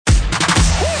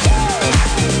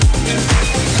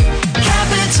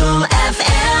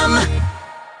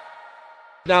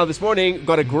Now, this morning,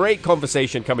 got a great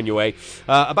conversation coming your way.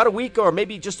 About a week or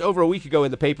maybe just over a week ago in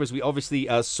the papers, we obviously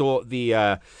saw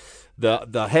the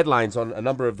headlines on a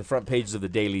number of the front pages of the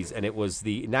dailies, and it was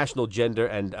the National Gender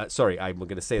and, I'm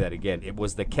going to say that again. It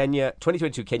was the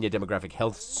 2022 Kenya Demographic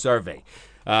Health Survey.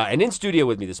 And in studio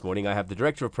with me this morning, I have the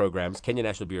Director of Programs, Kenya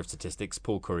National Bureau of Statistics,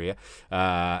 Paul Correa.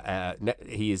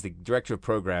 He is the Director of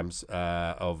Programs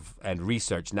and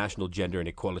Research, National Gender and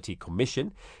Equality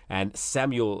Commission, and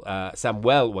Samuel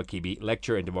Wakibi,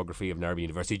 Lecturer in Demography of Nairobi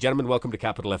University. Gentlemen, welcome to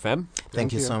Capital FM.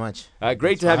 Thank you so much.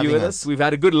 Great to have you with us. We've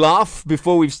had a good laugh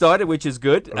before we've started, which is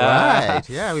good. Right.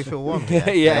 Yeah, we feel warm.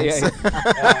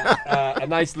 A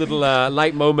nice little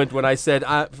light moment when I said,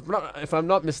 if I'm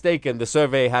not mistaken, the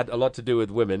survey had a lot to do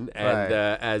with women, and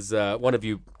as one of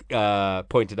you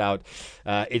pointed out,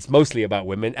 it's mostly about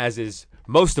women, as is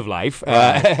most of life.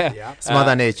 It's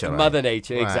Mother Nature. Right? Mother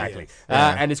Nature, exactly.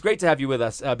 And it's great to have you with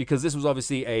us because this was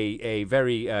obviously a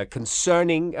very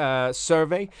concerning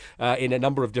survey in a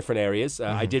number of different areas.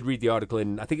 I did read the article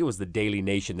in, I think it was the Daily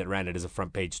Nation that ran it as a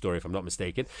front page story, if I'm not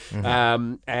mistaken.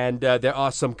 And there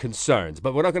are some concerns,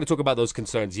 but we're not going to talk about those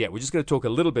concerns yet. We're just going to talk a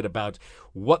little bit about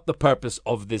what the purpose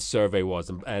of this survey was.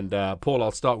 And Paul,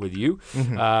 I'll start with you.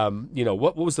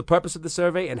 What was the purpose of the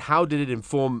survey, and how did it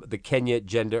inform the Kenya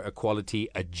Gender Equality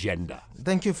agenda?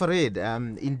 Thank you, Farid.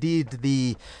 Indeed,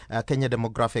 the Kenya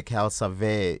Demographic Health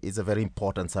Survey is a very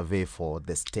important survey for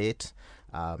the state.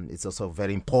 It's also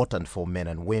very important for men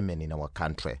and women in our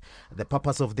country. The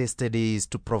purpose of this study is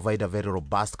to provide a very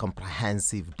robust,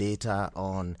 comprehensive data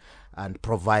on and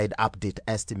provide update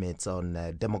estimates on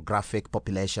demographic,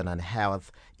 population, and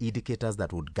health indicators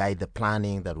that would guide the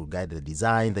planning, that would guide the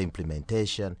design, the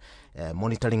implementation,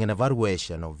 monitoring and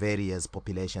evaluation of various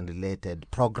population-related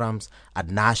programs at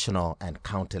national and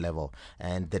county level.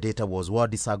 And the data was well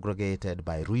disaggregated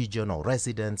by region or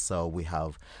residents, so we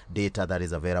have data that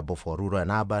is available for rural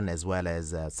and urban, as well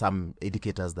as some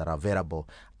indicators that are available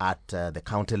at the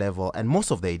county level. And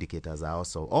most of the indicators are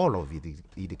also, all of the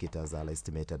indicators are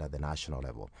estimated at the national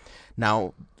level.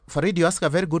 Now, Farid, you ask a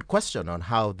very good question on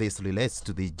how this relates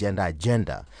to the gender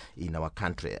agenda in our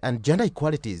country. And gender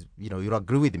equality, you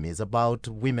agree with me, is about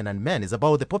women and men. It's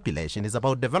about the population. It's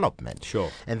about development. Sure.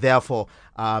 And therefore,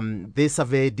 this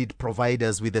survey did provide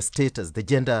us with the status, the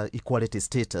gender equality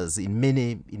status in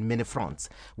many fronts.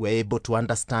 We're able to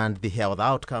understand the health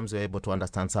outcomes. We're able to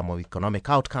understand some of economic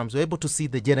outcomes. We're able to see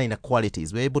the gender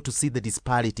inequalities. We're able to see the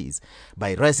disparities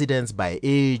by residents, by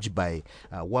age, by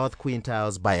wealth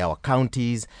quintiles, by our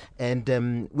counties.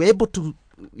 And we're able to,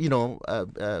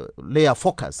 lay a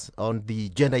focus on the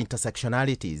gender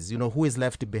intersectionalities, who is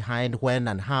left behind, when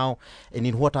and how, and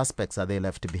in what aspects are they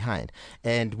left behind.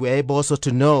 And we're able also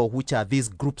to know which are these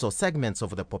groups or segments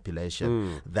of the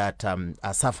population that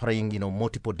are suffering,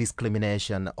 multiple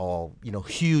discrimination or,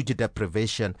 huge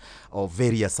deprivation of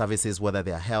various services, whether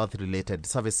they are health-related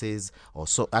services or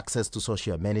access to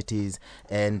social amenities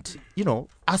and,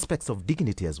 aspects of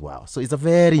dignity as well. So it's a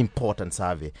very important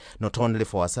survey, not only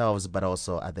for ourselves, but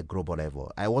also at the global level.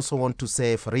 I also want to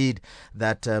say, Farid,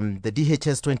 that the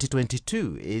DHS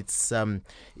 2022, it's a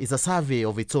survey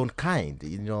of its own kind.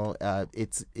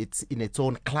 It's in its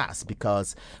own class,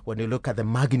 because when you look at the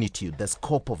magnitude, the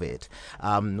scope of it,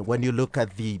 when you look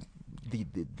at the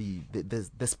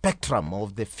spectrum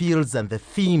of the fields and the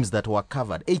themes that were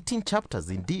covered. 18 chapters,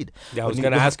 indeed. Yeah, I was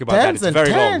going to ask about that. It's very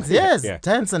long. Yes,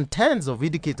 tens and tens of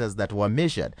indicators that were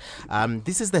measured.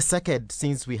 This is the second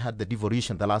since we had the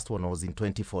devolution. The last one was in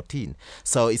 2014.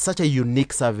 So it's such a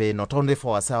unique survey, not only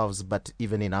for ourselves, but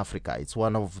even in Africa. It's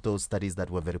one of those studies that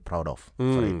we're very proud of.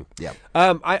 Yeah.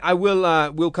 I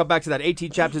will we'll come back to that.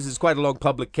 18 chapters is quite a long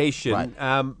publication.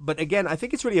 Right. But again, I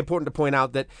think it's really important to point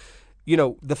out that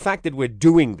the fact that we're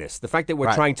doing this, the fact that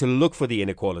we're trying to look for the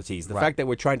inequalities, the fact that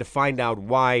we're trying to find out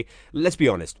why, let's be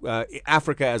honest,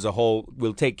 Africa as a whole,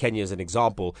 we'll take Kenya as an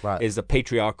example, is a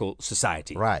patriarchal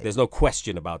society. Right. There's no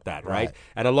question about that, right?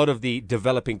 And a lot of the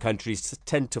developing countries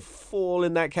tend to fall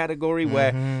in that category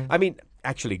where,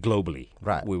 actually globally,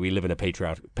 we live in a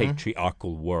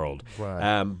patriarchal world.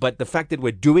 But the fact that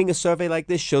we're doing a survey like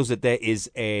this shows that there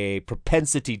is a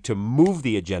propensity to move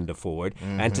the agenda forward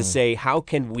and to say, how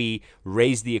can we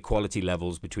raise the equality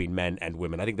levels between men and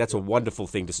women? I think that's a wonderful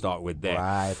thing to start with there.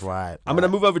 Right. I'm going to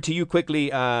move over to you quickly,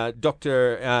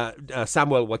 Dr.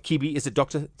 Samuel Wakibi. Is it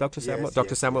Dr. Samuel? Yes,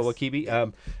 Dr. Samuel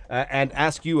Wakibi. And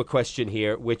ask you a question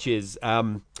here, which is,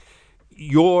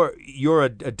 you're a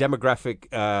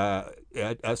demographic,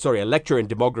 a lecturer in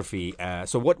demography.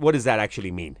 So what does that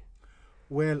actually mean?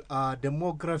 Well,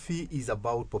 demography is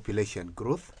about population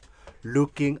growth,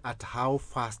 looking at how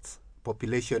fast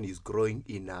population is growing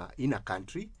in a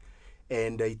country,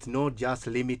 And it's not just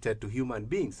limited to human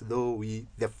beings, though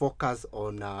the focus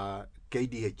on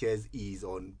KDHS is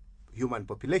on human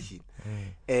population.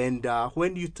 And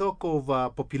when you talk of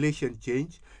population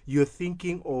change, you're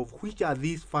thinking of which are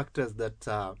these factors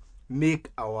that make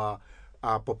our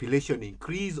population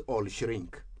increase or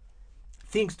shrink.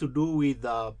 Things to do with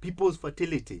people's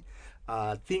fertility,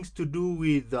 things to do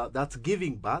with that's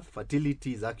giving birth.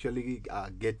 Fertility is actually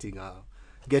getting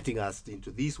us into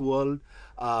this world.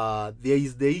 There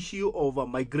is the issue of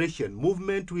migration.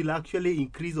 Movement will actually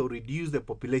increase or reduce the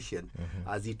population,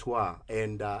 as it were,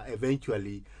 and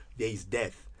eventually there is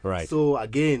death. Right. So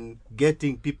again,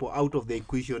 getting people out of the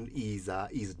equation is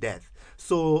death.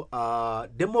 So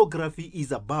demography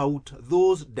is about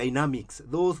those dynamics,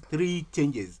 those three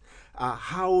changes.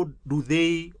 How do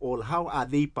they, or how are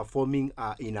they performing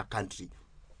in a country?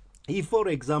 If, for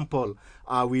example,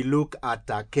 we look at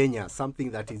Kenya,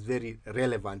 something that is very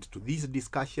relevant to this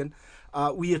discussion,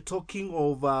 we are talking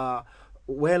of,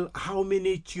 how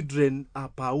many children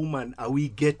per woman are we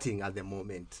getting at the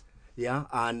moment? Yeah,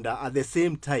 and at the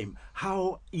same time,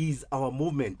 how is our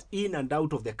movement in and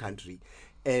out of the country?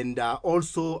 And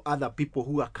also other people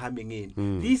who are coming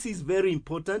in. This is very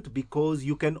important because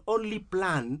you can only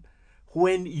plan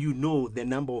when you know the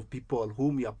number of people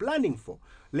whom you are planning for.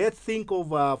 Let's think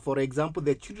of, for example,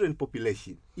 the children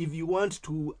population. If you want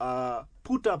to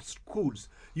put up schools,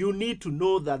 you need to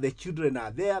know that the children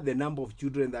are there, the number of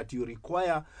children that you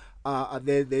require,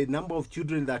 the number of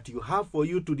children that you have for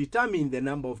you to determine the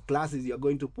number of classes you're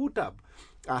going to put up.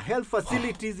 Health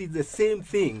facilities is the same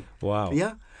thing. Wow.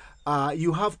 Yeah.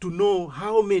 You have to know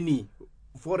how many.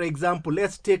 For example,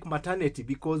 let's take maternity,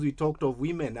 because we talked of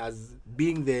women as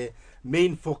being the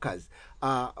main focus.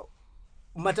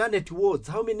 Maternity wards,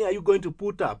 how many are you going to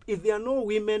put up? If there are no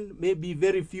women, maybe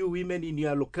very few women in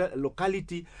your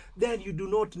locality, then you do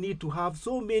not need to have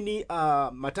so many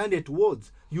maternity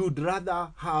wards. You'd rather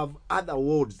have other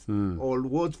wards or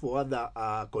wards for other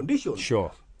conditions.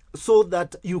 Sure. So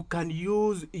that you can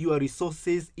use your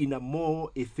resources in a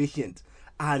more efficient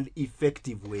and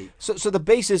effective way. So the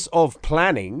basis of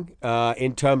planning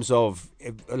in terms of,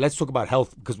 let's talk about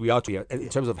health, because we are here, in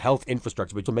terms of health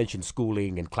infrastructure, we mentioned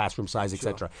schooling and classroom size,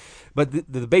 etc. But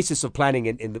the basis of planning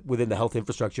within the health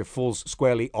infrastructure falls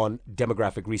squarely on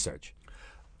demographic research.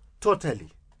 Totally.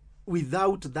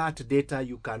 Without that data,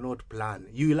 you cannot plan.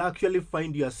 You will actually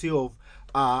find yourself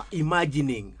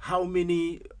imagining how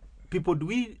many people do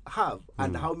we have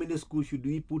and how many schools should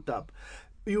we put up.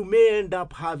 You may end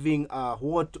up having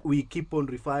what we keep on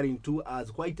referring to as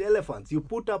white elephants. You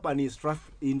put up an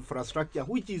infrastructure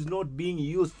which is not being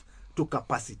used to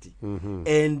capacity.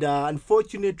 And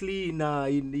unfortunately, in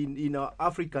our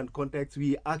African context,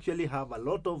 we actually have a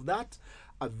lot of that.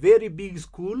 A very big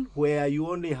school where you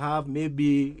only have,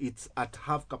 maybe it's at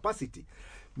half capacity.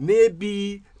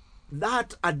 Maybe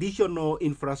that additional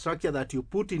infrastructure that you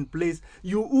put in place,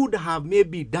 you would have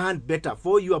maybe done better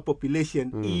for your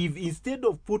population if instead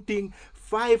of putting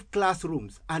 5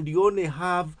 classrooms and you only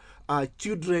have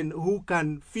children who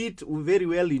can fit very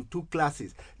well in 2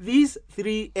 classes, these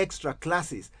 3 extra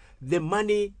classes, the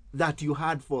money that you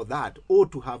had for that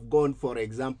ought to have gone, for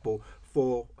example,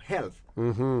 for health.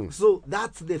 So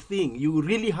that's the thing. You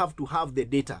really have to have the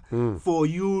data for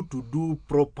you to do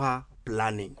proper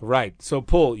planning. Right. So,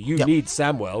 Paul, you need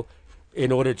Samuel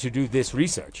in order to do this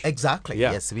research. Exactly.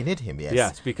 Yeah. Yes, we need him. Yes.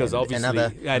 Yes, because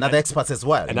obviously another experts as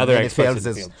well. And other experts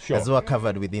fields as well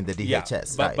covered within the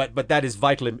DHS. Yeah, but that is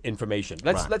vital information.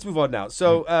 Let's move on now.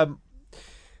 So,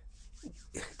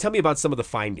 tell me about some of the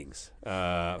findings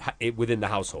within the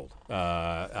household.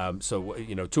 So,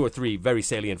 2 or 3 very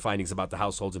salient findings about the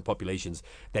households and populations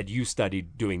that you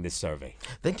studied doing this survey.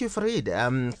 Thank you, Farid.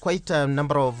 Quite a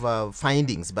number of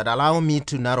findings, but allow me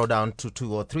to narrow down to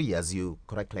 2 or 3, as you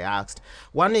correctly asked.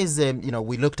 One is,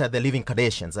 we looked at the living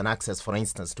conditions and access, for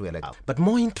instance, to electricity. But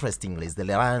more interestingly is the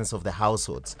reliance of the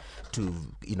households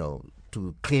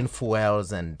to clean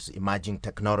fuels and emerging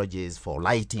technologies for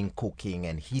lighting, cooking,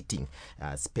 and heating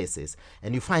spaces.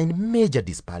 And you find major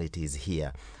disparities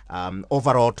here.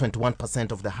 Overall,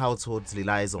 21% of the households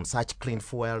relies on such clean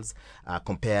fuels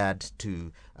compared,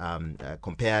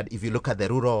 if you look at the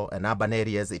rural and urban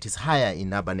areas, it is higher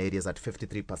in urban areas at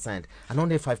 53%, and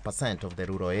only 5% of the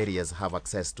rural areas have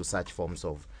access to such forms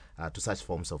of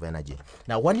energy.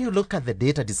 Now, when you look at the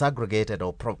data disaggregated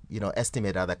or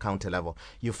estimated at the county level,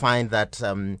 you find that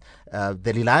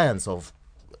the reliance of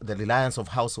the reliance of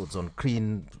households on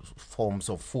clean forms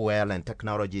of fuel and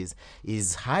technologies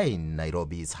is high in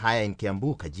Nairobi, is high in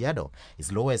Kiambu, Kajiado,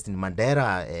 is lowest in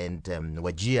Mandera and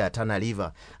Wajir, Tana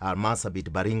River, Marsabit,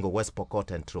 Baringo, West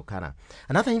Pokot, and Turkana.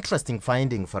 Another interesting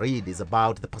finding, Farid, is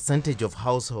about the percentage of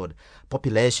household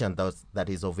population that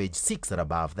is of age 6 and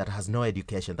above that has no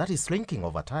education. That is shrinking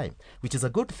over time, which is a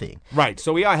good thing. Right,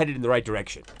 so we are headed in the right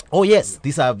direction. Oh yes,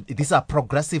 these are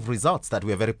progressive results that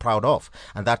we are very proud of,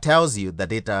 and that tells you the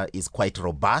data is quite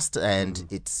robust and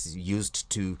it's used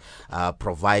to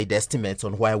provide estimates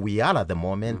on where we are at the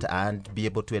moment and be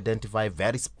able to identify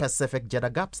very specific gender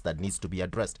gaps that needs to be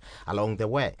addressed along the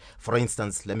way. For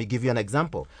instance, let me give you an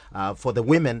example. For the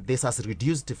women, this has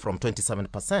reduced from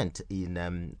 27% in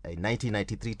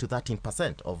 1993 to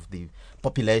 13% of the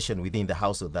population within the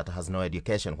household that has no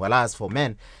education, whereas for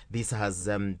men, this has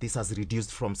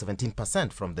reduced from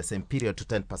 17% from the same period to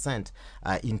 10%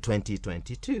 in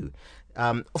 2022.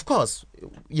 Of course,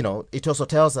 it also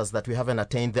tells us that we haven't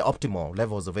attained the optimal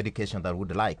levels of education that we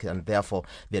would like, and therefore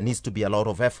there needs to be a lot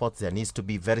of efforts. There needs to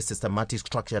be very systematic,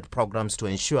 structured programs to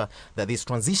ensure that this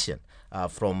transition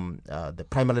from the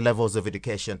primary levels of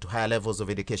education to higher levels of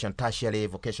education, tertiary,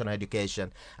 vocational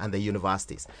education, and the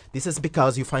universities. This is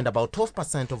because you find about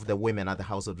 12% of the women at the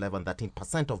household level and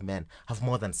 13% of men have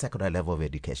more than secondary level of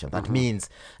education. That means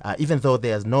even though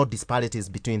there's no disparities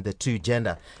between the two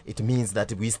gender, it means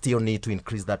that we still need to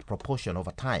increase that proportion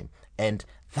over time. And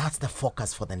that's the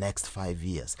focus for the next 5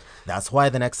 years. That's why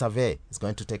the next survey is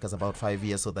going to take us about 5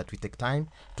 years, so that we take time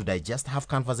to digest, have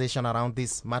conversation around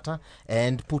this matter,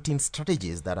 and put in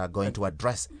strategies that are going to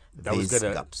address these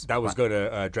gaps. That was going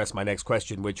to address my next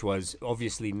question, which was,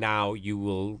 obviously now you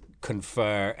will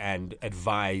confer and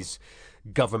advise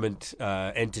government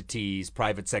entities,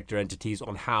 private sector entities,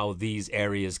 on how these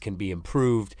areas can be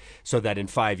improved, so that in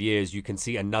 5 years you can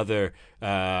see another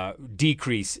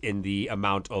decrease in the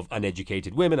amount of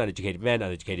uneducated women, uneducated men,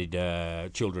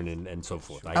 uneducated children, and so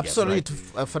forth. Absolutely,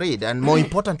 Farid. And more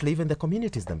importantly, even the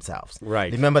communities themselves.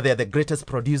 Right. Remember, they're the greatest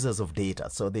producers of data,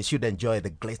 so they should enjoy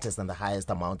the greatest and the highest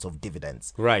amounts of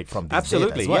dividends from this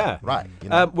Absolutely, data as well. yeah. Right.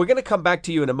 We're going to come back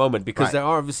to you in a moment, because there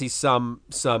are obviously some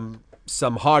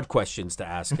hard questions to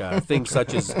ask, things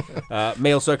such as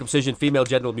male circumcision, female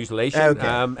genital mutilation,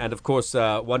 and of course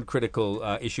one critical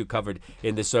issue covered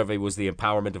in this survey was the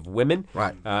empowerment of women.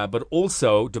 Right. But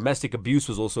also domestic abuse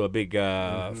was also a big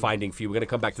finding for you. We're going to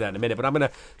come back to that in a minute, but I'm going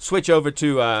to switch over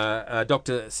to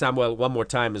Dr. Samuel one more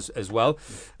time as well.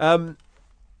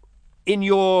 In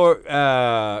your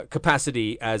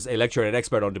capacity as a lecturer and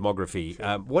expert on demography,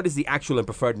 what is the actual and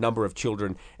preferred number of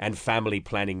children and family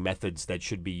planning methods that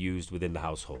should be used within the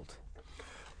household?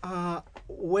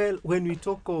 Well, when we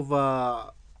talk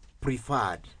of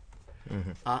preferred,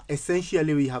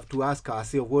 essentially we have to ask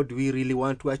ourselves, what do we really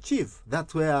want to achieve?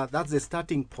 That's the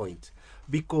starting point,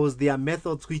 because there are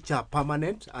methods which are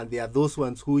permanent and there are those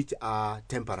ones which are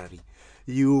temporary.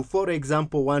 You, for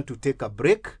example, want to take a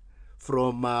break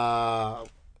from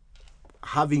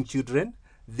having children,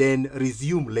 then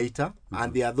resume later.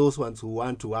 And there are those ones who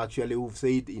want to who've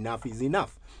said enough is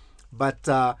enough. But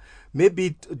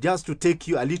maybe just to take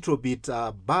you a little bit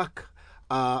back,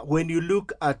 when you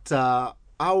look at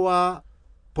our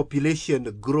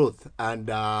population growth and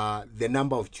the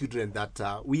number of children that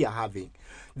we are having,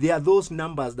 there are those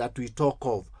numbers that we talk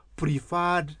of,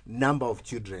 preferred number of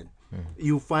children.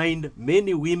 You find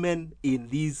many women in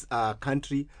this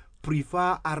country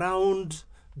prefer around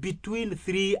between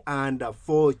 3 and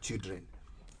 4 children.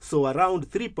 So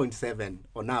around 3.7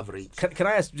 on average. Can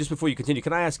I ask, just before you continue,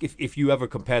 can I ask if you ever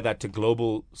compare that to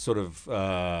global sort of,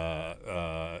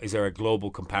 is there a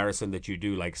global comparison that you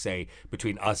do, like, say,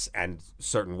 between us and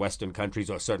certain Western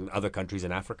countries or certain other countries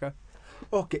in Africa?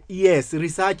 Okay, yes.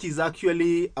 Research is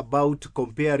actually about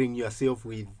comparing yourself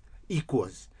with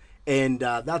equals. And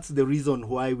that's the reason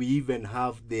why we even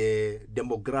have the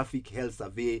demographic health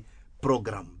survey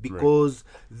program, because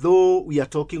though we are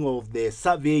talking of the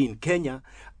survey in Kenya,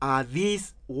 the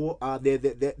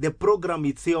program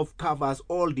itself covers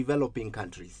all developing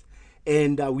countries.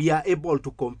 And we are able to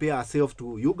compare ourselves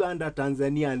to Uganda,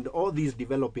 Tanzania, and all these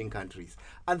developing countries.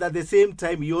 And at the same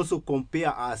time, we also compare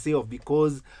ourselves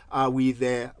because with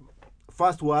the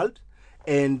first world,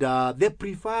 and the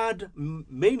preferred,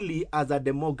 mainly as a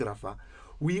demographer,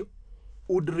 we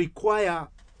would require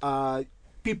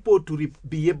people to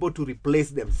be able to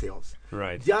replace themselves.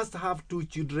 Right. Just have 2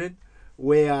 children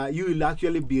where you will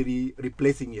actually be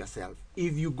replacing yourself.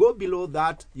 If you go below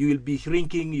that, you will be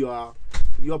shrinking your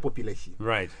population.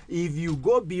 Right. If you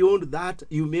go beyond that,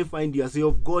 you may find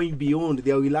yourself going beyond.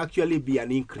 There will actually be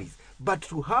an increase. But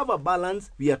to have a balance,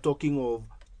 we are talking of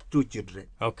 2 children.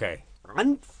 Okay.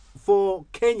 And for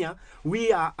Kenya,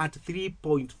 we are at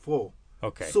 3.4.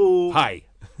 Okay. So high.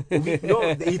 no,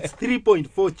 it's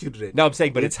 3.4 children. No, I'm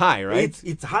saying, but it's high, right?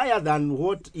 It's higher than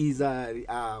what is,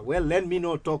 well, let me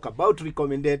not talk about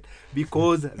recommended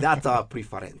because that's our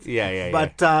preference. Yeah.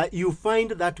 But you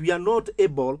find that we are not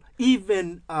able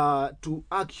even to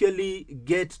actually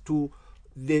get to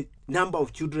the number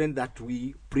of children that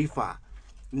we prefer.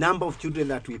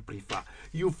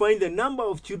 You find the number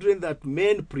of children that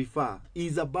men prefer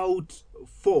is about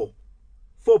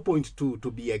 4.2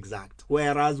 to be exact,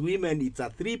 whereas women it's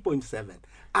at 3.7,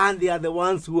 and they are the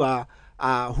ones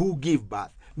who give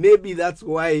birth. Maybe that's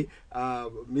why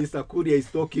Mr. Kuria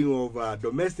is talking of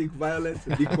domestic violence,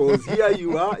 because here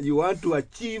you want to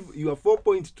achieve your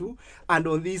 4.2, and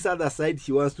on this other side,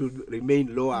 she wants to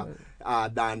remain lower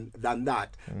than that.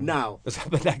 Now,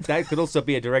 but that could also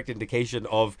be a direct indication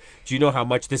of, do you know how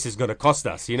much this is going to cost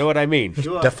us? You know what I mean?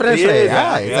 Sure. Definitely, it's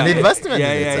an investment.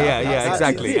 Yeah,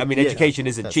 exactly. I mean, Yes. education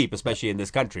isn't cheap, especially in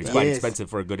this country. It's quite expensive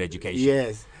for a good education.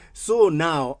 Yes. So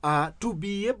now, to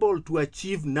be able to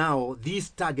achieve now this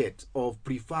target of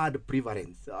preferred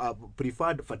prevalence,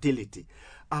 preferred fertility,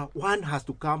 one has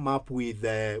to come up with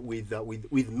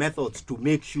methods to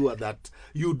make sure that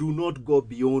you do not go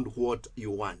beyond what you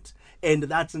want. And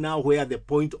that's now where the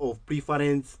point of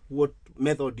preference, what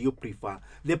method you prefer.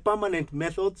 The permanent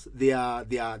methods, they are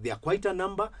quite a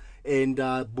number, and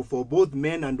for both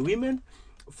men and women.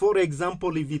 For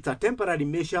example, if it's a temporary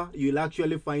measure, you'll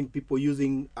actually find people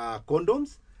using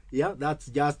condoms. Yeah, that's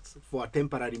just for a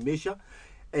temporary measure.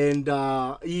 And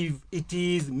if it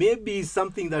is maybe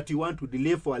something that you want to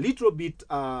delay for a little bit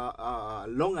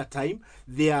longer time,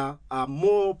 there are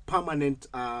more permanent,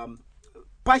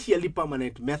 partially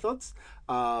permanent methods,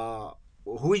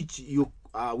 which you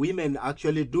women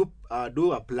actually do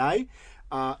apply.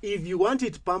 If you want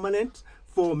it permanent,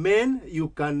 for men, you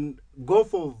can go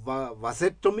for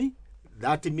vasectomy.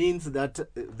 That means that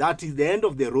is the end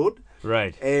of the road.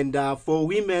 Right. And for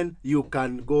women, you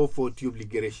can go for tube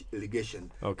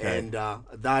ligation. Okay. And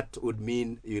that would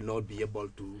mean you'll not be able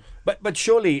to. But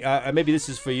surely, maybe this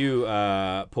is for you,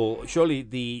 Paul. Surely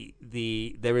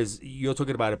you're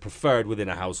talking about a preferred within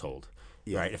a household.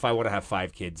 Yes. Right. If I want to have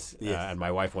 5 kids Yes. and my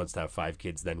wife wants to have 5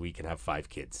 kids, then we can have 5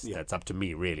 kids. Yeah. That's up to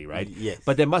me, really, right? Yes.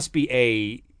 But there must be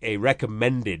a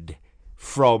recommended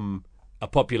from a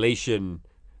population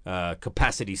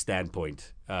capacity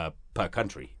standpoint per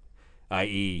country,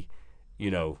 i.e.,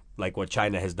 like what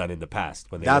China has done in the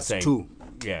past when they were saying 2.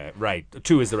 Yeah, right.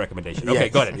 2 is the recommendation. Okay,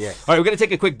 Yes, got it. yes. All right, we're going to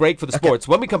take a quick break for the sports.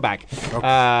 When we come back,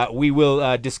 we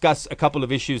will discuss a couple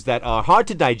of issues that are hard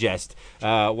to digest,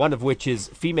 one of which is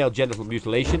female genital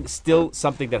mutilation, still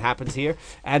something that happens here,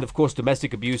 and, of course,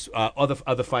 domestic abuse,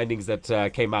 other findings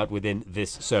that came out within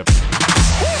this survey.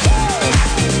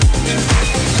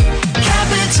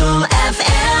 Capital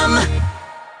FM.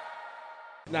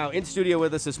 Now, in studio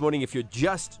with us this morning, if you're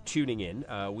just tuning in,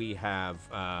 we have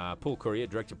Paul Currier,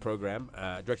 Director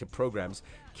of Programs,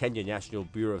 Kenya National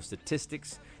Bureau of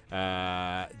Statistics,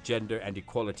 Gender and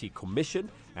Equality Commission,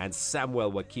 and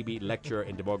Samuel Wakibi, Lecturer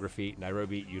in Demography,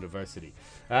 Nairobi University.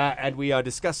 And we are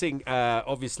discussing,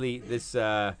 obviously, this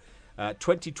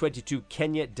 2022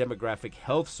 Kenya Demographic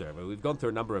Health Survey. We've gone through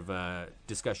a number of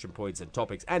discussion points and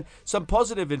topics, and some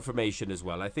positive information as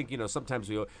well. I think sometimes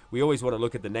we always want to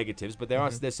look at the negatives, but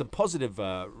there's some positive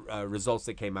results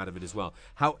that came out of it as well.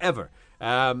 However,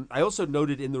 I also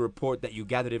noted in the report that you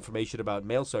gathered information about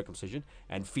male circumcision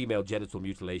and female genital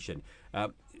mutilation.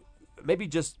 Maybe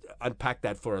just unpack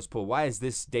that for us, Paul. Why is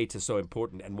this data so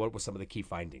important, and what were some of the key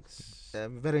findings?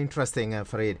 Very interesting,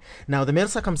 Farid. Now, the male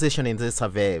circumcision in this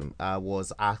survey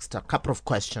was asked a couple of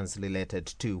questions related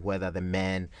to whether the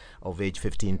men of age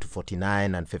 15 to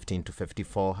 49 and 15 to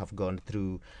 54 have gone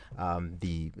through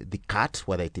the cut,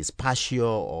 whether it is partial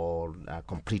or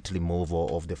complete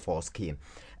removal of the foreskin.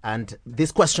 And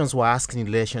these questions were asked in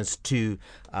relation to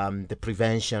the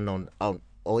prevention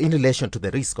or in relation to the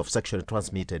risk of sexually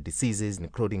transmitted diseases,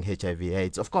 including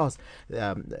HIV/AIDS, of course,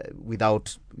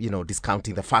 without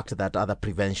discounting the fact that other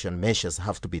prevention measures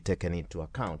have to be taken into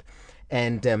account.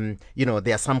 And,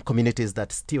 there are some communities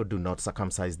that still do not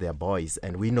circumcise their boys.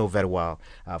 And we know very well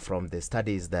from the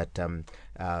studies that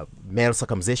male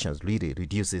circumcision really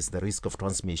reduces the risk of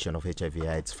transmission of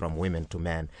HIV/AIDS from women to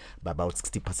men by about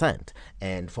 60%.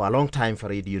 And for a long time,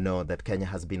 Farid, you know that Kenya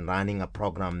has been running a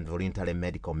program, voluntary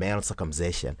medical male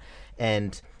circumcision.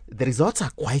 And the results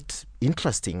are quite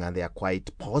interesting, and they are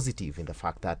quite positive in the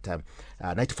fact that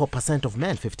 94% of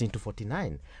men 15 to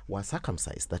 49 were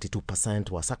circumcised, 32%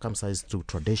 were circumcised through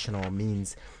traditional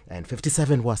means, and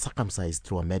 57% were circumcised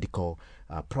through medical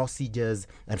procedures,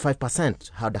 and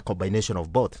 5% had a combination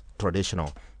of both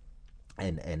traditional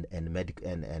and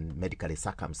medically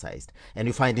circumcised. And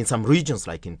you find in some regions,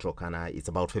 like in Turkana, it's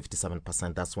about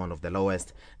 57%. That's one of the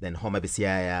lowest. Then Homa Bay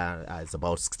Siaya is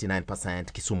about 69%,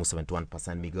 Kisumu 71%,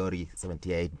 Migori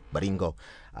 78%, Baringo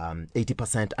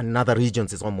 80%, and in other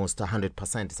regions it's almost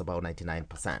 100%. It's about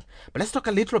 99%. But let's talk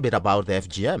a little bit about the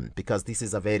FGM, because this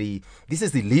is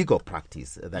the legal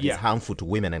practice that is harmful to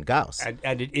women and girls.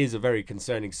 And it is a very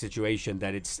concerning situation.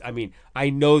 That it's. I mean,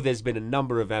 I know there's been a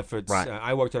number of efforts. Right.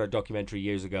 I worked on a documentary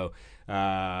years ago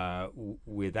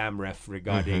with AMREF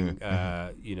regarding,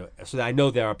 so I know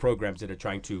there are programs that are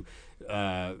trying to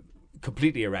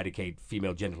completely eradicate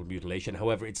female genital mutilation.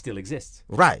 However, it still exists.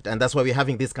 Right, and that's why we're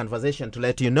having this conversation, to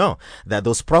let you know that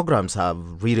those programs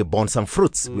have really borne some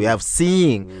fruits. We have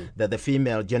seen that the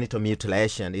female genital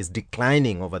mutilation is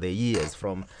declining over the years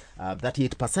from 38%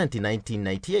 in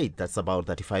 1998, that's about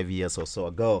 35 years or so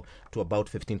ago, to about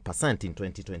 15% in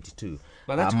 2022.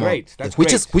 Well, that's great.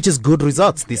 Which is good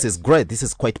results. This is great. This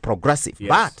is quite progressive. Yes.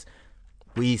 But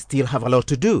we still have a lot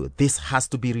to do. This has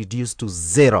to be reduced to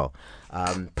zero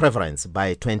prevalence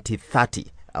by 2030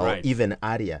 or even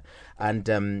earlier.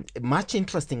 And much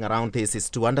interesting around this is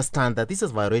to understand that this is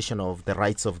a violation of the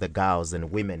rights of the girls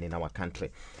and women in our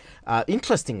country.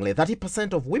 Interestingly,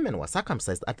 30% of women were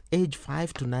circumcised at age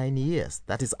 5 to 9 years.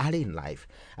 That is early in life.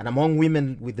 And among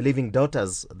women with living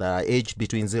daughters that are aged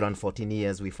between 0 and 14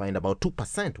 years, we find about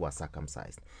 2% were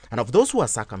circumcised. And of those who are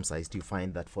circumcised, you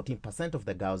find that 14% of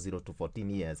the girls 0 to 14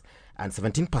 years and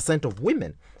 17% of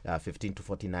women 15 to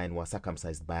 49 were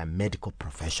circumcised by a medical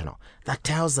professional. That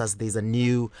tells us there's a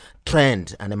new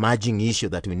trend, an emerging issue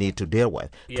that we need to deal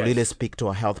with. Yes. To really speak to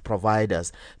our health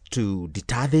providers to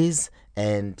deter this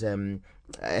and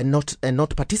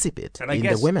not participate And in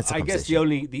the women's circumcision.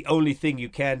 I guess the only thing you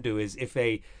can do is if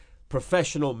a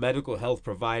professional medical health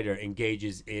provider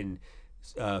engages in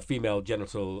female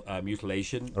genital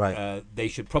mutilation, they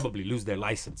should probably lose their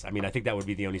license. I mean, I think that would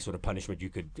be the only sort of punishment you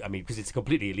could, because it's a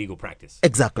completely illegal practice.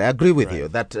 Exactly, I agree with you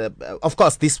that, of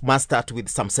course, this must start with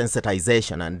some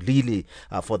sensitization and really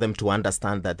for them to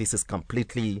understand that this is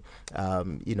completely,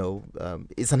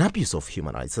 it's an abuse of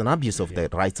human rights, it's an abuse of the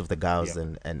rights of the girls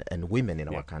and women in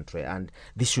our country, and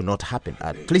this should not happen.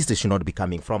 At least it should not be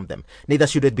coming from them. Neither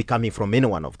should it be coming from any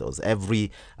one of those.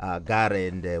 Every girl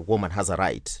and woman has a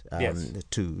right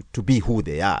to be who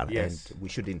they are, and we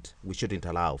shouldn't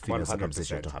allow female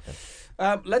circumcision to happen.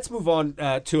 Let's move on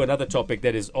to another topic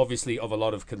that is obviously of a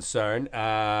lot of concern,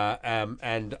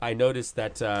 and I noticed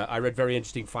that I read very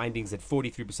interesting findings that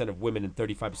 43% of women and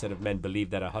 35% of men believe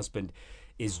that a husband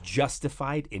is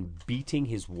justified in beating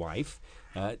his wife.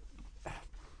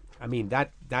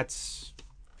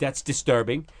 That's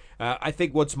disturbing. I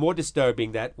think what's more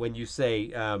disturbing that when you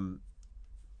say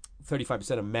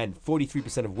 35% of men,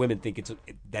 43% of women think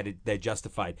they're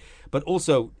justified. But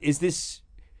also, is this,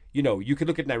 you could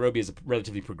look at Nairobi as a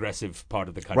relatively progressive part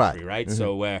of the country, right? Mm-hmm.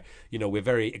 So where, we're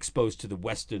very exposed to the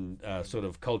Western sort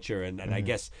of culture. And I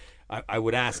guess I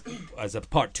would ask as a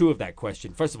part two of that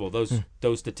question, first of all,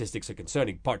 those statistics are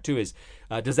concerning. Part two is,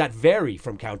 does that vary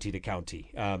from county to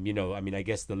county? I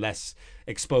guess the less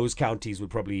exposed counties would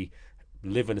probably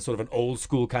live in a sort of an old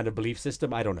school kind of belief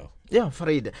system. I don't know. Yeah,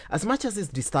 Farid, as much as it's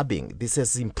disturbing, this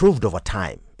has improved over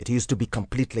time. It used to be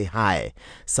completely high.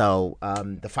 So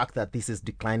the fact that this is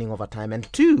declining over time,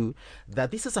 and two, that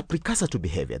this is a precursor to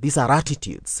behavior. These are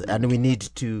attitudes, and we need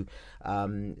to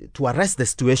arrest the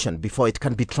situation before it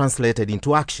can be translated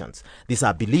into actions. These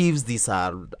are beliefs, these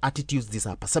are attitudes, these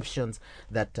are perceptions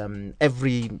that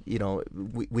we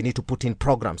need to put in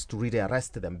programs to really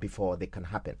arrest them before they can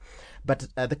happen. But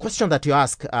the question that you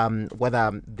ask,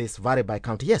 whether this vary by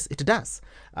county, yes, it does.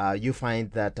 You find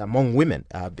that among women,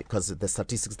 because the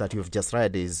statistics that you've just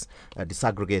read is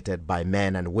disaggregated by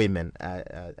men and women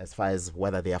as far as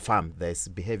whether they affirm this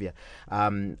behavior.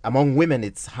 Among women,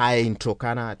 it's high in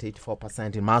Turkana at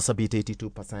 84%, in Marsabit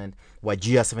 82%,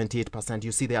 Wajir 78%.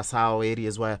 You see the Asao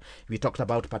areas where we talked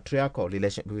about patriarchal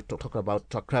relation. We talked about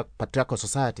patriarchal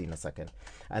society in a second.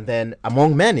 And then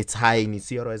among men, it's high in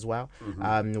Isiolo as well.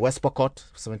 Mm-hmm. West Pokot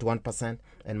 71%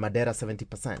 and Madera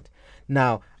 70%.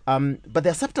 Now, but the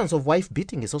acceptance of wife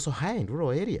beating is also high in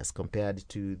rural areas compared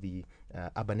to the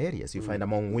urban areas. You find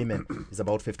among women is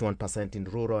about 51% in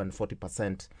rural and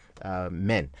 40%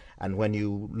 men. And when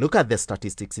you look at the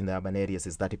statistics in the urban areas,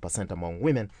 it's 30% among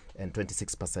women and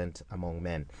 26% among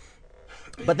men.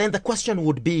 But then the question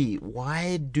would be,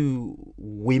 why do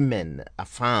women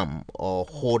affirm or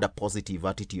hold a positive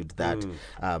attitude that,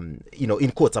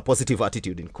 in quotes, a positive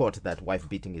attitude in court that wife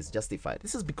beating is justified?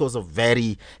 This is because of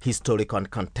very historical and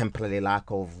contemporary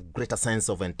lack of greater sense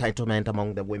of entitlement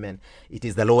among the women. It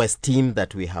is the low esteem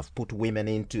that we have put women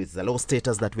into. It's the low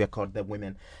status that we have called the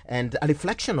women. And a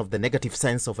reflection of the negative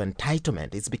sense of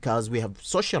entitlement is because we have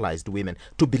socialized women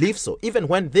to believe so, even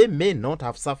when they may not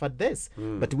have suffered this.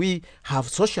 But we have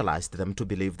socialized them to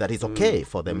believe that it's okay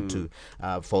for them to,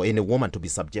 for any woman to be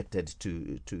subjected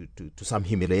to some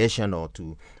humiliation or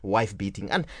to wife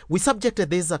beating. And we subjected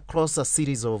this across a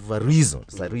series of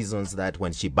reasons, like reasons that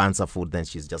when she burns her food, then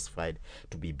she's justified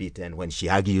to be beaten. When she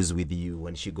argues with you,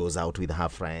 when she goes out with her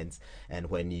friends, and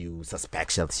when you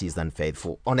suspect that she's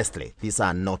unfaithful. Honestly, these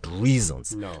are not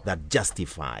reasons that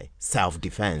justify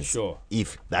self-defense. Sure.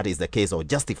 If that is the case, or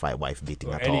justify wife beating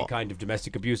or at any all. kind of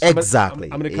domestic abuse.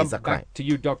 Exactly. I'm going to come It's a back crime. to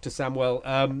you, Dr. Samuel.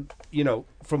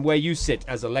 From where you sit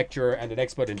as a lecturer and an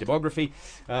expert in demography,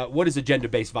 what is a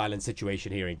gender-based violence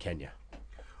situation here in Kenya?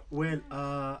 Well,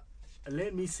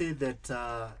 let me say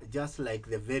that just like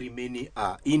the very many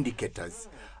indicators,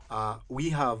 we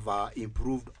have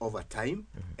improved over time.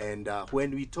 And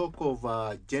when we talk of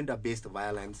gender-based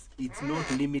violence, it's not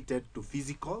limited to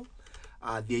physical.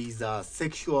 There is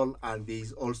sexual, and there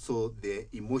is also the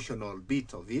emotional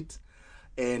bit of it.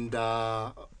 And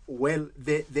the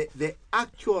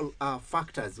actual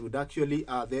factors would actually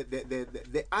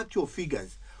the actual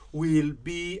figures will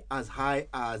be as high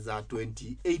as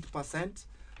 28%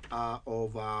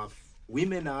 of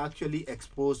women are actually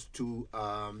exposed to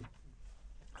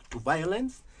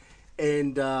violence,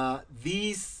 and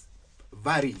this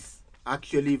varies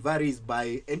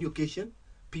by education,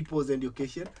 people's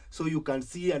education. So you can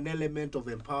see an element of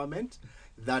empowerment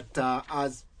that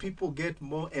as people get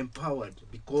more empowered,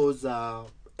 because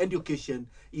education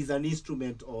is an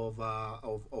instrument of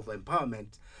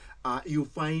empowerment, you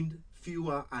find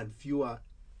fewer and fewer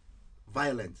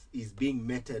violence is being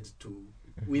meted to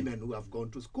women who have gone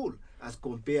to school as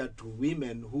compared to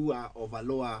women who are of a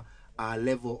lower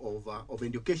level of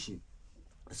education.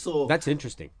 So that's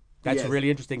interesting. That's yes, really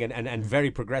interesting and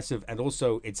very progressive, and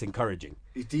also it's encouraging.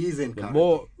 It is encouraging.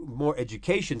 The more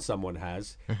education someone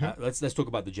has, let's talk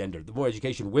about the gender. The more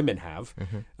education women have,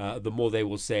 the more they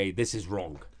will say, this is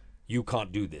wrong. You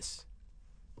can't do this.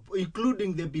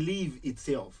 Including the belief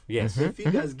itself. Yes. The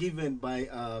figures given by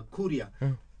Kuria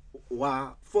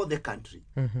were for the country.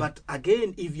 But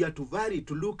again, if you are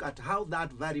to look at how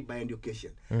that vary by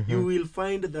education, you will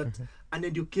find that an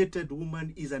educated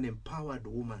woman is an empowered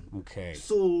woman. Okay.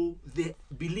 So the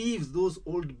beliefs, those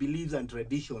old beliefs and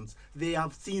traditions, they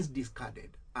have since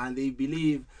discarded. And they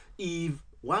believe if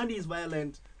one is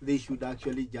violent, they should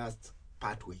actually just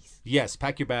part ways. Yes,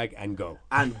 pack your bag and go.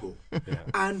 And go. Yeah.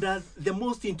 And the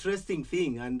most interesting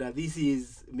thing, and this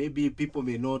is, maybe people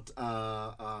may not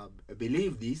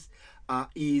believe this,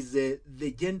 is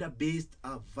the gender-based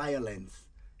violence.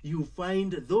 You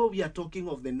find, though we are talking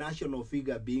of the national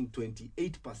figure being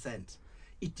 28%,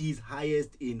 it is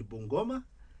highest in Bungoma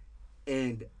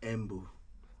and Embu.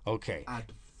 Okay.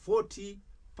 At 40%.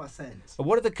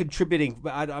 What are the contributing,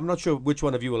 I'm not sure which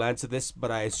one of you will answer this,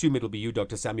 but I assume it'll be you,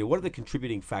 Dr. Samuel. What are the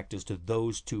contributing factors to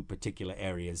those two particular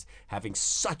areas having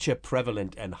such a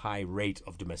prevalent and high rate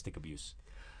of domestic abuse?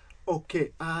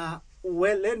 Okay.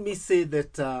 Well, let me say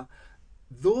that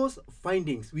those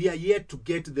findings, we are yet to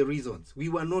get the reasons. We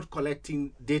were not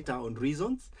collecting data on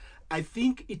reasons. I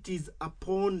think it is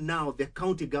upon now the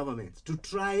county governments to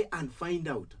try and find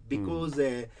out, because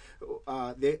the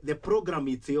program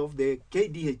itself, the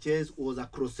KDHS, was a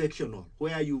cross-sectional,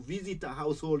 where you visit a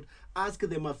household, ask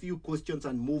them a few questions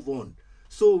and move on.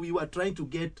 So we were trying to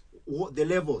get the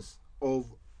levels of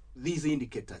these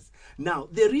indicators. Now,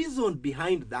 the reason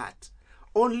behind that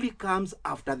only comes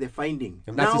after the finding.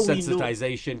 And that's now a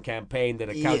sensitization campaign that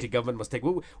a county Yeah. government must take.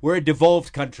 We're a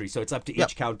devolved country, so it's up to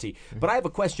each county. But I have a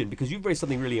question, because you've raised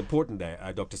something really important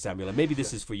there, Dr. Samuel, and maybe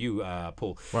this is for you,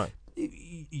 Paul. Right.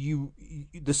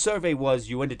 The survey was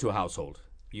you went into a household.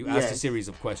 You asked a Yes. series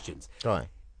of questions. Right.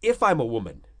 If I'm a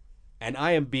woman and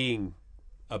I am being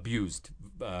abused,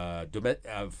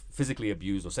 physically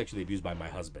abused or sexually abused by my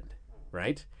husband,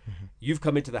 right? You've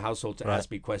come into the household to ask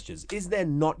me questions. Is there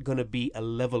not going to be a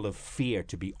level of fear,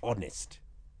 to be honest,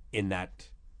 in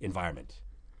that environment?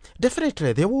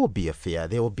 Definitely, there will be a fear.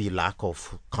 There will be lack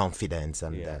of confidence,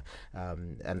 and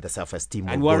the self-esteem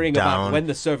And will worrying go down. about when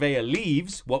the surveyor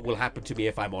leaves, what will happen to me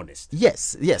if I'm honest.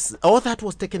 Yes, yes. All that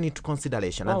was taken into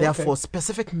consideration, and Oh, therefore okay.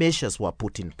 specific measures were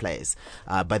put in place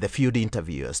by the field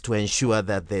interviewers to ensure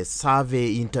that the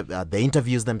survey, the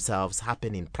interviews themselves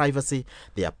happen in privacy.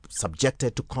 They are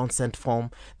subjected to consent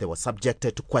form. They were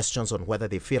subjected to questions on whether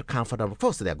they feel comfortable.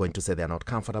 First, they are going to say they are not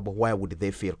comfortable. Why would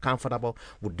they feel comfortable?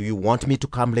 Do you want me to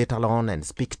come later on and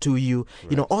speak to you?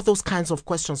 Right. You know, all those kinds of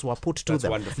questions were put to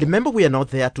them. Wonderful. Remember, we are not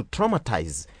there to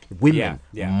traumatize women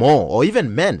Yeah. more, or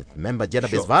even men. Remember,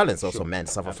 gender-based Sure, violence, also sure. men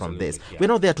suffer from Absolutely, this. yeah. We're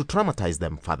not there to traumatize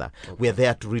them further. Okay. We're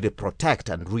there to really protect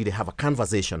and really have a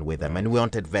conversation with them. And we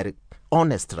wanted very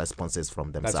honest responses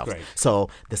from themselves. That's great. So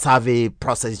the survey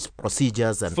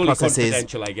procedures and Fully processes.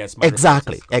 confidential, I guess.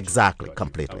 Exactly, Gotcha.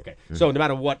 completely. Okay. So no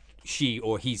matter what she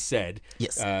or he said,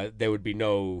 yes, there would be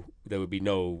no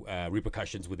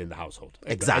repercussions within the household.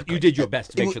 Exactly. You did your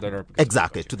best to make sure that there are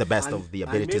exactly to the best of the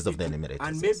abilities of the enumerators.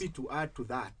 And maybe to add to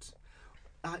that,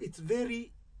 it's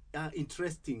very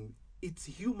interesting. It's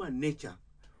human nature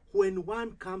when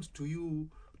one comes to you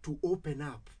to open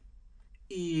up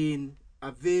in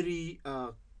a very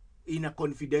in a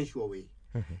confidential way.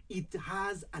 Mm-hmm. It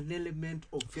has an element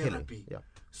of therapy. Yeah.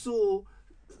 So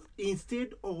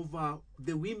instead of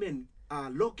the women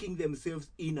locking themselves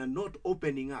in and not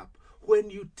opening up,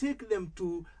 when you take them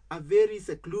to a very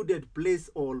secluded place,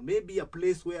 or maybe a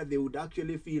place where they would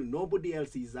actually feel nobody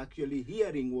else is actually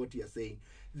hearing what you're saying,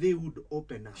 they would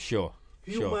open up. Sure.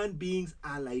 Human beings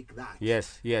are like that.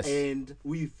 Yes. And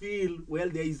we feel, well,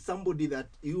 there is somebody that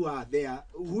you are there,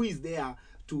 who is there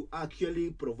to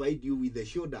actually provide you with a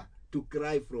shoulder to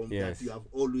cry from, that you have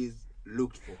always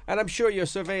looked for. And I'm sure your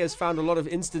survey has found a lot of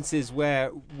instances where,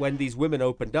 when these women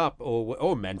opened up,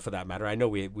 or men for that matter, I know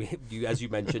we as you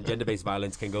mentioned, gender-based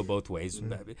violence can go both ways.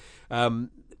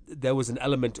 There was an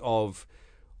element of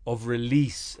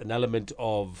release, an element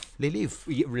of relief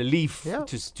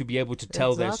to be able to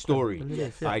tell their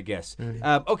story, I guess.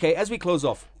 Mm-hmm. Okay, as we close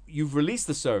off, you've released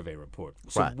the survey report.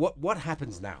 So right. what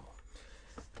happens now?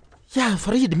 Yeah,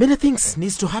 Farid, many things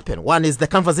needs to happen. One is the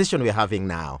conversation we're having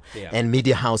now. Yeah. And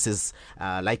media houses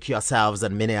like yourselves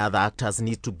and many other actors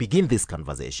need to begin this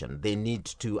conversation. They need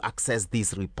to access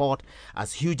this report,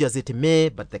 as huge as it may,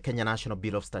 but the Kenya National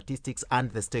Bureau of Statistics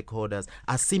and the stakeholders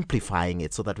are simplifying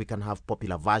it so that we can have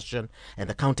popular version, and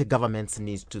the county governments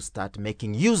need to start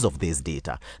making use of this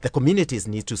data. The communities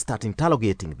need to start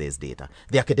interrogating this data.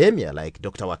 The academia, like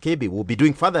Dr. Wakebi, will be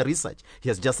doing further research. He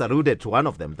has just alluded to one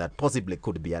of them that possibly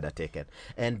could be undertaken.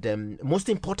 And most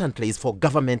importantly is for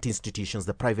government institutions,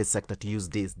 the private sector, to use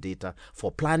this data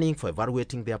for planning, for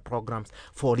evaluating their programs,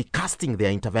 for recasting their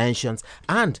interventions,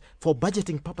 and for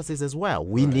budgeting purposes as well.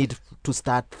 We need to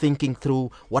start thinking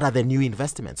through what are the new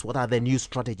investments, what are the new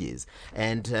strategies.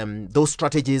 And those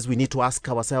strategies, we need to ask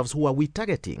ourselves, who are we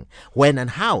targeting? When and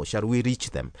how shall we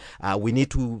reach them? We need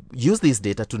to use this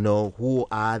data to know who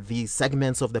are the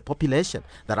segments of the population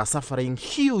that are suffering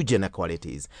huge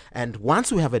inequalities. And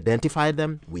once we have identified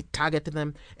them, we target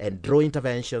them and draw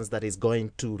interventions that is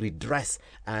going to redress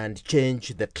and change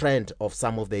the trend of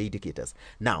some of the indicators.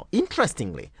 Now,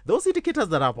 interestingly, those indicators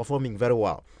that are performing very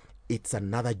well, it's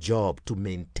another job to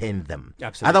maintain them.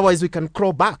 Absolutely. Otherwise, we can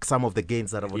claw back some of the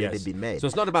gains that have already been made. So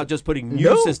it's not about just putting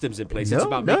new systems in place. It's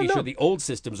about making sure the old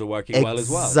systems are working well as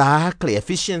well. Exactly.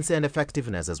 Efficiency and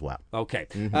effectiveness as well. Okay.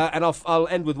 Mm-hmm. And I'll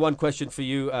end with one question for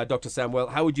you, Dr. Samuel.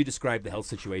 How would you describe the health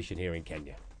situation here in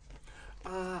Kenya?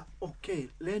 Okay,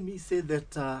 let me say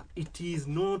that it is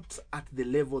not at the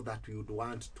level that we would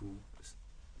want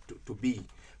to be,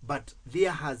 but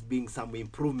there has been some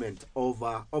improvement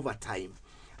over time.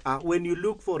 When you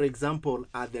look, for example,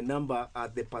 at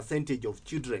the percentage of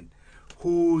children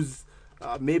whose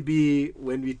maybe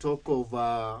when we talk of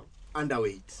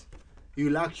underweight,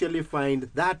 you'll actually find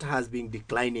that has been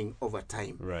declining over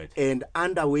time. Right. And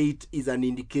underweight is an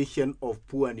indication of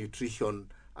poor nutrition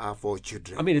for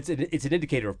children. I mean, it's an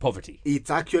indicator of poverty.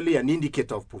 It's actually an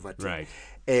indicator of poverty. Right.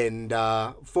 And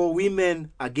for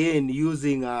women, again,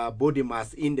 using body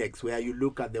mass index, where you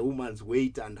look at the woman's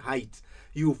weight and height,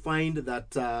 you find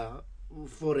that,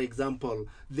 for example,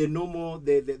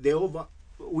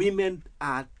 women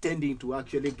are tending to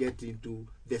actually get into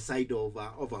the side of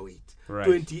overweight. Right.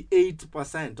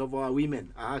 28% of our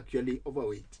women are actually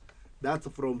overweight. That's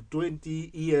from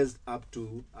 20 years up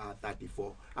to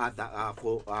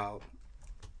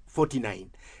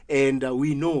 49. And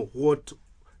we know what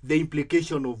the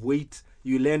implication of weight.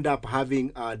 You'll end up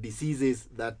having diseases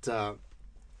that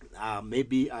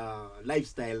maybe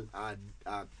lifestyle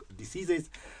diseases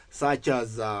such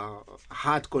as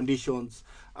heart conditions,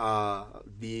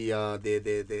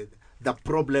 the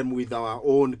problem with our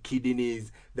own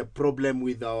kidneys, the problem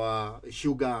with our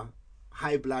sugar,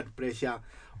 high blood pressure.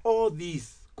 All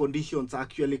these conditions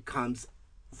actually comes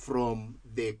from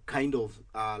the kind of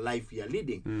life we are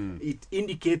leading. It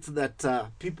indicates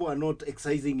that people are not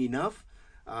exercising enough,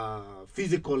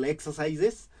 physical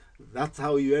exercises. That's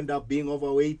how you end up being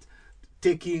overweight,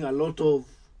 taking a lot of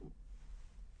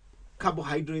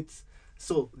carbohydrates.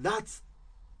 So that's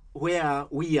where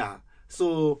we are.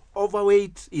 So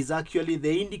overweight is actually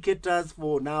the indicators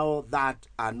for now that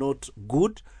are not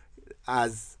good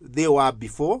as they were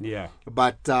before. Yeah.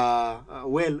 But well,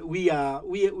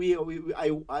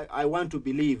 I want to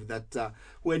believe that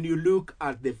when you look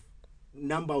at the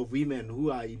number of women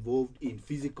who are involved in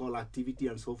physical activity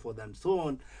and so forth and so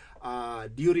on,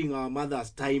 during our mother's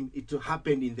time, it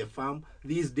happened in the farm.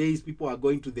 These days, people are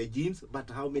going to the gyms, but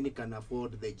how many can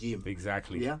afford the gym?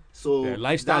 Exactly. Yeah. So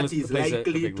lifestyle that is plays a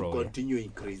likely big to role, continue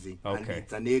increasing. And Okay.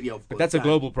 it's an area of But that's a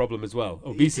concern. global problem as well.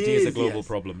 Obesity is a is, global yes.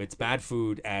 problem. It's bad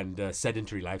food and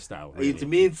sedentary lifestyle. Really. It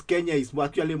means Kenya is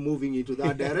actually moving into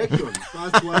that direction.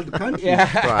 First world country.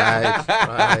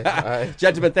 Right.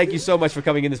 Gentlemen, thank you so much for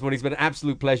coming in this morning. It's been an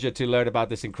absolute pleasure to learn about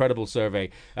this incredible survey.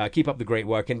 Keep up the great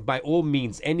work, and by all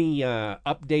means, any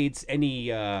updates,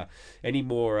 any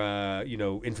more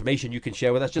information you can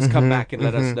share with us, just come back and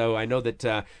let us know. I know that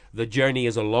the journey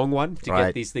is a long one to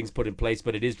get these things put in place,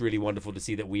 but it is really wonderful to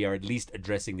see that we are at least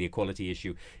addressing the equality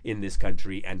issue in this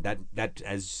country, and that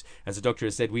as the doctor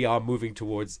has said, we are moving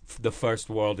towards the first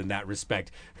world in that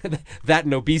respect. That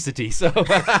and obesity. So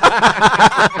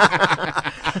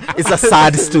It's a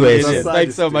sad situation. It's a sad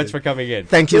thanks so situation. much for coming in.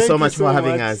 Thank you Thank so you much so for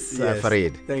having much. us, Yes.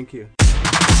 Farid. Thank you.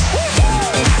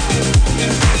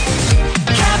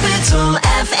 Capital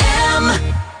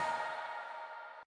FM.